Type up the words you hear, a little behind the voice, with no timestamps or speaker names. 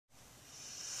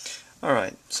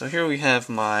Alright, so here we have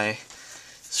my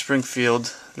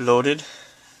Springfield loaded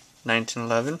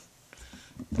 1911.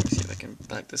 Let me see if I can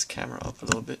back this camera up a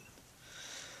little bit.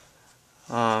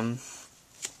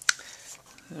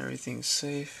 Everything's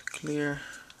safe, clear.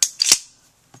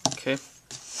 Okay.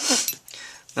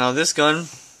 Now this gun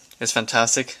is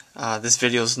fantastic. This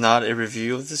video is not a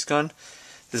review of this gun.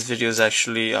 This video is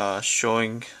actually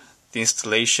showing the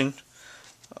installation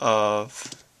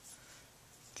of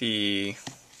the,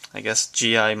 I guess,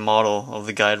 GI model of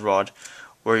the guide rod,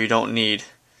 where you don't need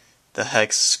the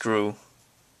hex screw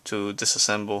to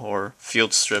disassemble or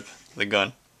field strip the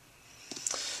gun.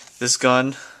 This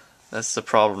gun, that's the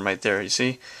problem right there. You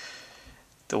see,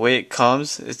 the way it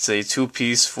comes, it's a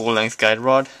two-piece full-length guide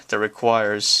rod that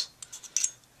requires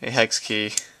a hex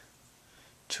key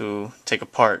to take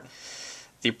apart.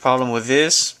 The problem with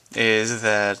this is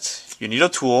that you need a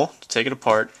tool to take it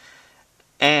apart,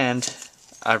 and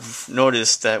I've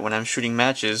noticed that when I'm shooting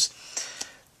matches,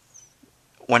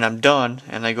 when I'm done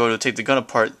and I go to take the gun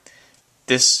apart,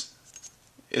 this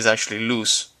is actually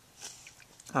loose.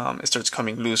 It starts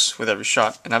coming loose with every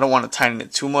shot, and I don't want to tighten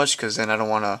it too much because then I don't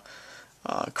want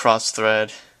to cross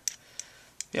thread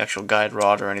the actual guide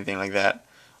rod or anything like that,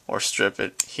 or strip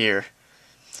it here.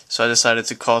 So I decided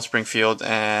to call Springfield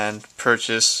and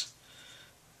purchase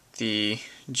the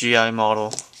GI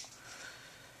model,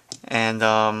 and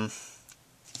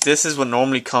this is what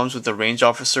normally comes with the Range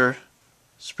Officer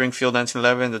Springfield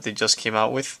 1911 that they just came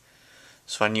out with.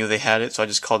 So I knew they had it, so I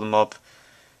just called them up,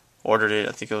 ordered it.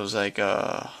 I think it was like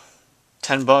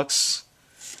 $10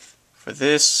 for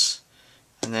this,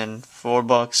 and then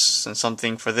 $4 and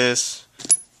something for this,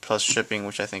 plus shipping,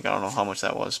 which I don't know how much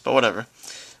that was, but whatever.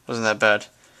 It wasn't that bad.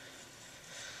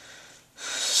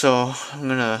 So I'm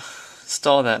gonna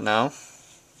install that now.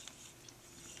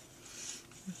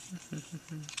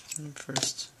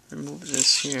 First, remove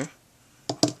this here.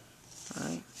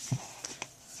 Alright.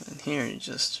 And here you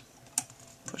just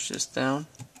push this down.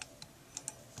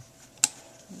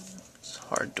 It's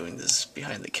hard doing this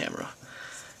behind the camera.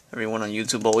 Everyone on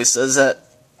YouTube always says that,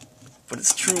 but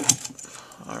it's true.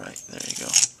 Alright, there you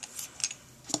go.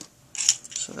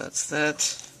 So that's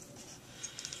that.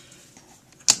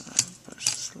 Push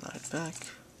the slide back.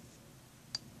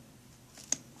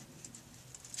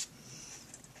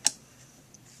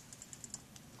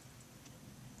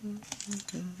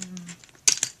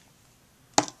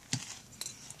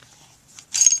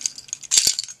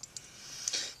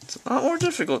 It's a lot more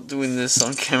difficult doing this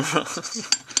on camera.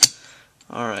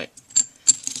 Alright,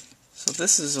 so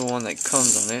this is the one that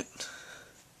comes on it.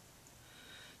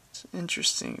 It's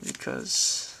interesting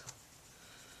because,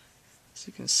 as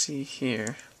you can see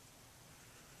here,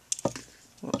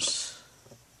 whoops.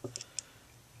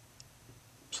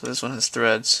 So this one has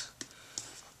threads.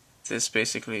 This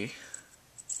basically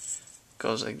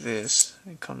goes like this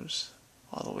and comes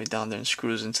all the way down there and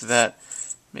screws into that,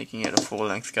 making it a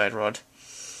full-length guide rod.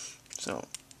 So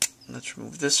let's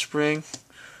remove this spring.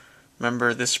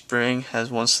 Remember, this spring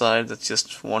has one side that's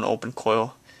just one open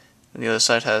coil, and the other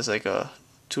side has like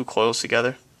two coils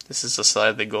together. This is the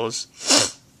side that goes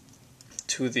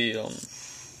to the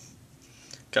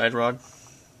guide rod.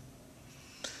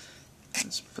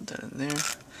 Let's put that in there.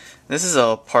 This is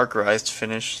a parkerized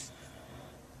finish.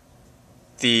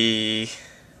 The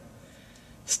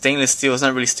stainless steel is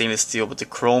not really stainless steel, but the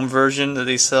chrome version that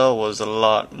they sell was a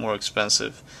lot more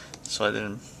expensive, so I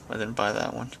didn't buy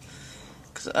that one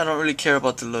because I don't really care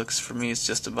about the looks. For me, it's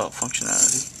just about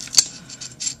functionality.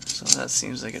 So that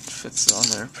seems like it fits on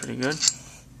there pretty good.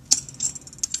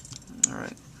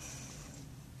 Alright.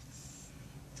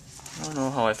 I don't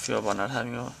know how I feel about not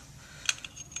having a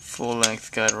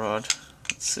full-length guide rod.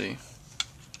 Let's see.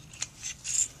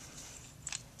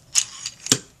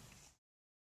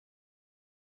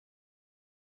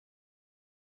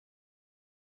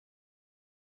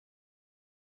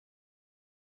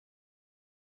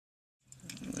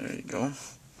 There you go.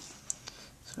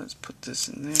 So let's put this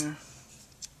in there.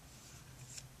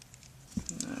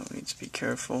 Now we need to be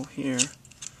careful here.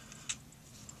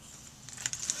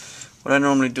 What I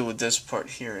normally do with this part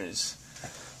here is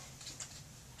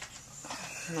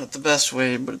not the best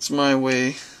way, but it's my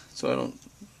way, so I don't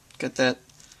get that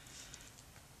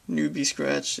newbie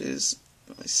scratch, is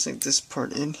I sink this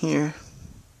part in here.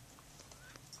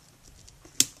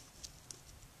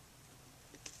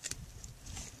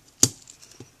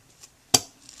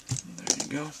 There you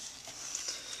go.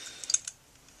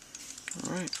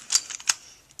 Alright.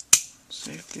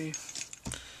 Safety.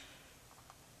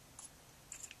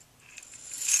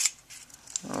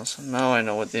 So now I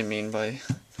know what they mean by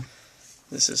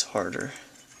this is harder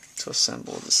to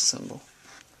assemble, disassemble.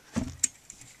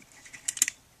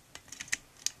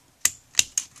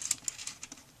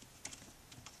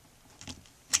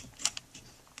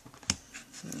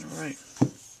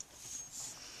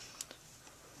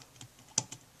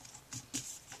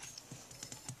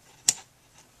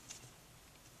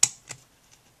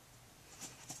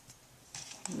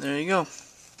 there you go.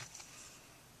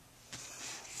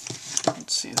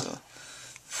 Let's see the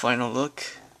final look.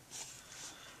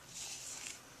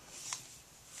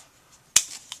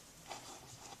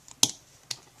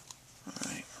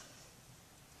 Alright.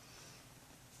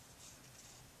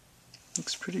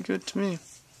 Looks pretty good to me.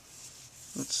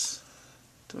 Let's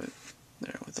do it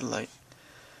there with the light.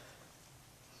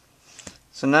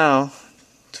 So now,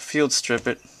 to field strip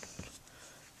it,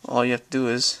 all you have to do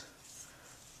is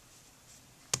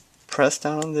press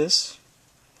down on this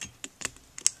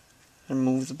and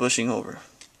move the bushing over.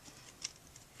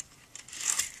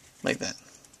 Like that.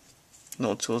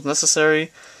 No tools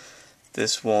necessary.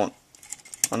 This won't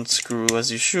unscrew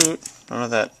as you shoot. None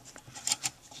of that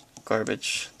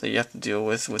garbage that you have to deal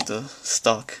with the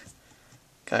stock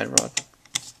guide rod.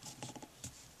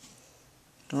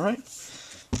 Alright.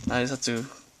 Now I just have to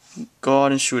go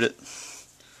out and shoot it.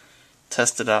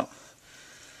 Test it out.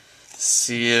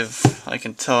 See if I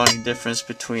can tell any difference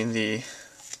between the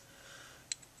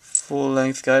full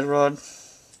length guide rod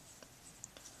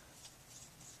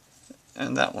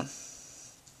and that one.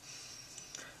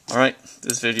 Alright,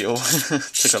 this video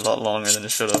took a lot longer than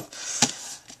it should have.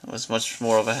 It was much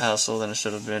more of a hassle than it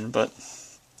should have been, but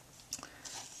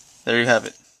there you have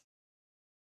it.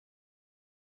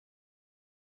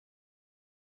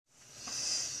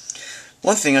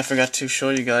 One thing I forgot to show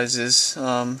you guys is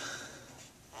in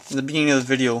the beginning of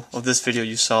this video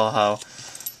you saw how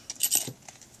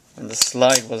when the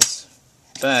slide was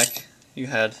back you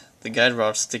had the guide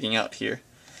rod sticking out here.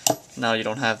 Now you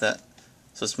don't have that,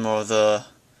 so it's more of the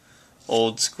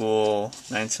old school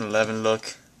 1911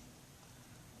 look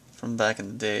from back in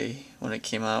the day when it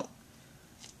came out.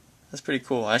 That's pretty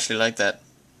cool. I actually like that,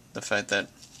 the fact that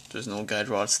there's no guide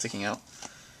rod sticking out.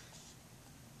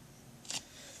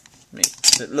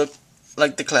 Makes it look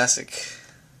like the classic.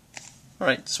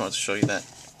 Alright, just wanted to show you that.